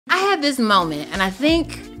had this moment, and I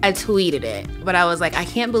think I tweeted it, but I was like, I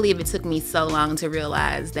can't believe it took me so long to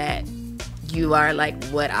realize that you are like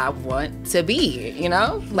what I want to be, you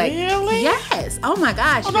know? Like, really? Yes. Oh my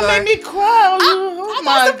gosh. Oh, that made me cry. I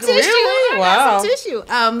got some tissue. Really? Wow. I got some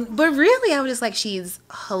tissue. But really, I was just like, she's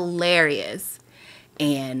hilarious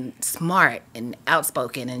and smart and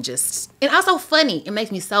outspoken and also funny. It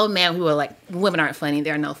makes me so mad when people are like, women aren't funny.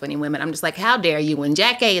 There are no funny women. I'm just like, how dare you? When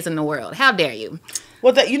Jackée is in the world, how dare you?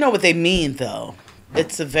 Well, you know what they mean, though.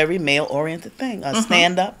 It's a very male-oriented thing.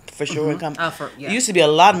 Stand-up, for sure. There used to be a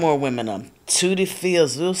lot more women. Tootie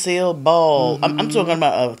Fields, Lucille Ball. I'm talking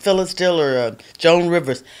about Phyllis Diller, Joan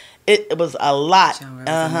Rivers. It was a lot.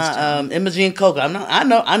 Imogene Coca.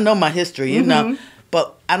 I know my history, you know.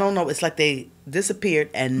 But I don't know. It's like they disappeared,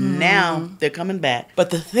 and now they're coming back. But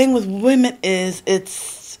the thing with women is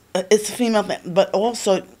it's a female thing. But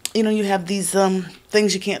also, you know, you have these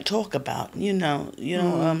things you can't talk about.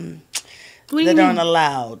 That aren't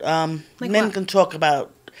allowed. Men can talk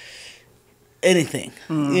about anything,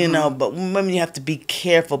 you know, but women, you have to be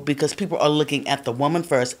careful because people are looking at the woman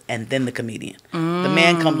first and then the comedian. The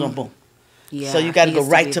man comes on, boom. Yeah, so you got to go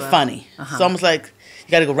right to funny. It's almost like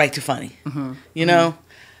you got to go right to funny, you know?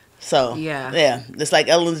 So, yeah. It's like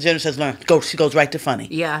Ellen DeGeneres has learned. She goes right to funny.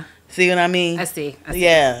 Yeah. See what I mean? I see.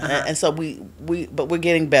 Yeah, and so but we're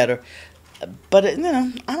getting better. But, you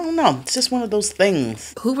know, I don't know. It's just one of those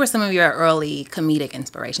things. Who were some of your early comedic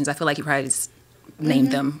inspirations? I feel like you probably just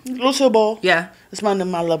named them. Lucille Ball. Yeah. It's my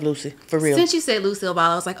name. I love Lucy, for real. Since you said Lucille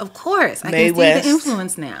Ball, I was like, of course. I can see the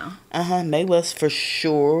influence now. Mae West, for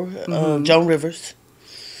sure. Joan Rivers.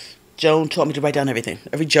 Joan taught me to write down everything.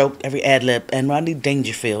 Every joke, every ad-lib. And Rodney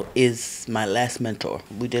Dangerfield is my last mentor.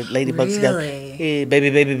 We did Ladybugs together. Hey,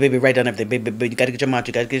 baby, write down everything. Baby, you got to get your mantra.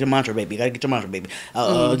 You got to get your mantra, baby. You got to get your mantra, baby.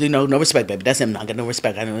 You know, no respect, baby. That's him. I got no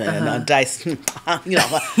respect. I don't dice. You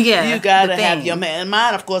know, you got to have your man.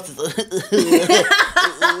 Mine, of course, is...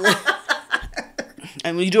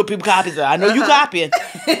 And when you do it, people copy it. I know you copy it.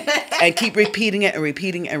 And keep repeating it and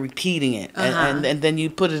repeating and repeating it. And then you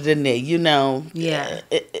put it in there, you know. Yeah.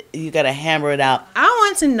 You got to hammer it out. I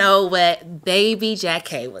want to know what baby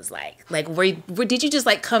Jackée was like. Like, did you just,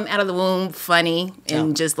 like, come out of the womb funny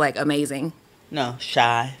and just, like, amazing? No,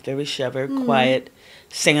 shy, very quiet,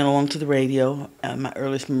 singing along to the radio. My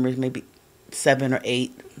earliest memories, maybe 7 or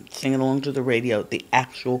 8, singing along to the radio, the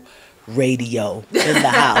actual radio in the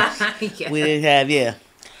house. We didn't have,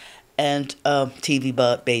 and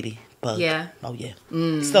TV baby bug. Yeah. Oh yeah.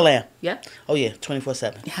 Still am. Yeah. Oh yeah,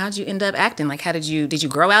 24/7. How'd you end up acting? Like, did you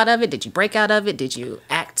grow out of it? Did you break out of it? Did you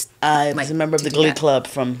act? I was a member of the Glee Club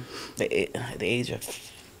from the age of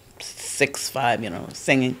 6, 5. You know,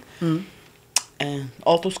 singing, and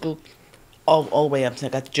all through school, all the way up. So I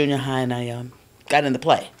got to junior high, and I got in the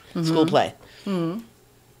play, school play.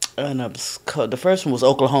 And the first one was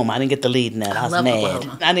Oklahoma. I didn't get the lead in that. I was mad.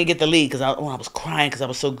 Oklahoma. I didn't get the lead because I was crying because I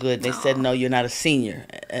was so good. They said, no, you're not a senior.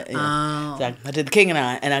 So I did The King and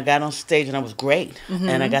I got on stage and I was great.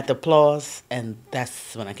 And I got the applause, and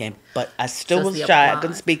that's when I came. But I still was shy. I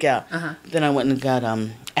couldn't speak out. Then I went and got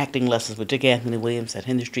acting lessons with Dick Anthony Williams at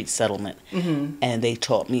Henry Street Settlement. And they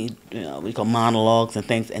taught me, you know, we call monologues and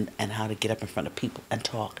things, and how to get up in front of people and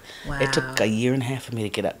talk. Wow. It took a year and a half for me to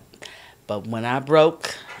get up. But when I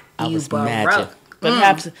broke... I was magic.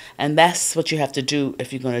 Perhaps, and that's what you have to do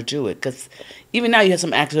if you're going to do it. Because even now you have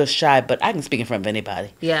some actors who are shy, but I can speak in front of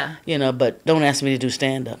anybody. Yeah. You know, but don't ask me to do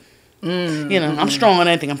stand-up. You know, I'm strong on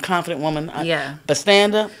anything. I'm a confident woman. But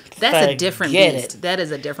stand-up, that's a different beast. That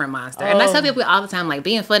is a different monster. And I tell people all the time, like,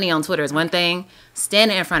 being funny on Twitter is one thing.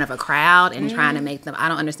 Standing in front of a crowd and trying to make them, I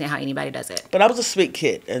don't understand how anybody does it. But I was a sweet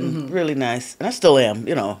kid and really nice. And I still am,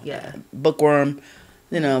 you know. Yeah. Bookworm.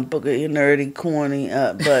 You know, nerdy, corny,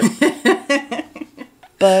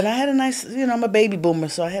 but I had a nice, you know, I'm a baby boomer,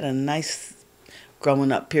 so I had a nice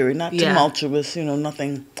growing up period. Not tumultuous, you know,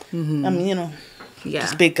 nothing. I mean, you know, to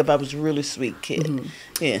speak up, I was a really sweet kid.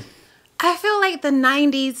 Yeah. I feel like in the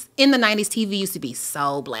 90s, TV used to be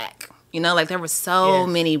so black. You know, like there were so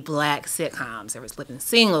many black sitcoms. There was Living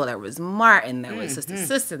Single, there was Martin, there was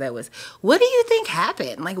Sister, there was... What do you think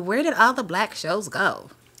happened? Like, where did all the black shows go?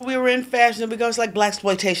 We were in fashion because like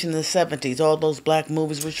blaxploitation in the 70s, all those black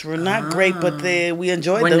movies which were not great, but we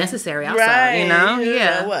enjoyed them. Were necessary also, you know?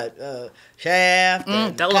 Yeah. What? Shaft,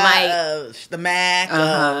 Dolomite, the Mac,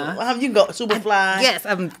 you can go, Superfly. Yes,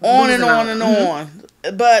 I'm on and on and on.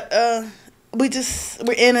 But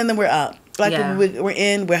we're in and then we're out. Like we're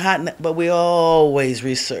in, we're hot, but we always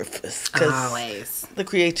resurface. Always. The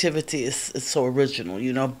creativity is so original,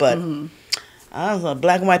 you know, but... I was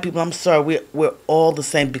black and white people. I'm sorry, we're all the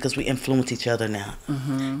same because we influence each other now.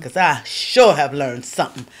 Because I sure have learned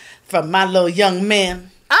something from my little young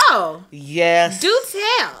men. Oh, yes. Do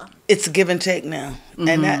tell. It's a give and take now,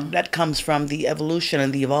 and that comes from the evolution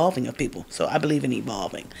and the evolving of people. So I believe in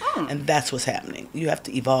evolving, and that's what's happening. You have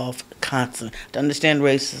to evolve constantly to understand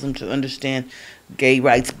racism, to understand gay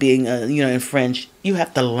rights being infringed. You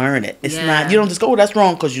have to learn it. It's not, you don't just go, oh, that's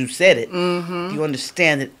wrong because you said it. You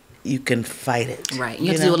understand it. You can fight it. Right.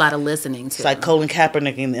 You have to do a lot of listening to. It's like Colin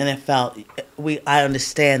Kaepernick in the NFL. I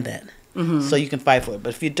understand that, so you can fight for it.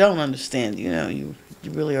 But if you don't understand, you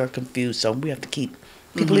really are confused. So we have to keep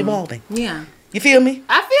people evolving. Yeah. You feel me?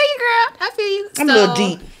 I feel you, girl. I feel you. I'm a little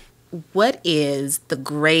deep. What is the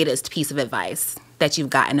greatest piece of advice that you've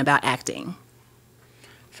gotten about acting?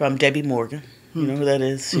 From Debbie Morgan. You know who that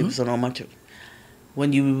is? She was on all my...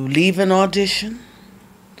 When you leave an audition,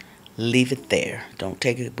 leave it there. Don't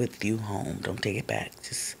take it with you home. Don't take it back.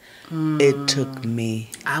 Just... It took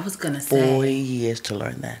me I was gonna say 4 years to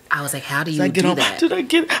learn that. I was like, how do you do that? Did I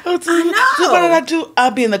get I know. So what did I do?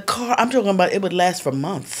 I'll be in the car. I'm talking about it would last for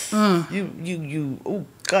months. Oh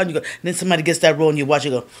God, you go. Then somebody gets that role and you watch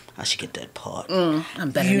it go, I should get that part.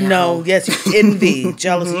 I'm better You now. know, yes, envy,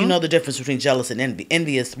 jealousy. You know the difference between jealous and envy.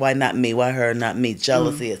 Envy is why not me? Why her, not me?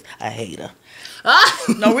 Jealousy is I hate her.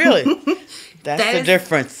 No, really. That's the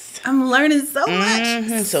difference. I'm learning so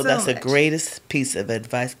much. So that's the greatest piece of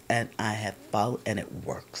advice, and I have followed, and it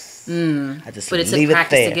works. I just But it leave took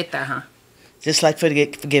practice there. to get there, huh? Just like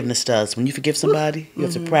forgiveness does. When you forgive somebody, you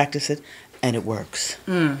have to practice it, and it works.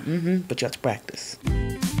 But you have to practice.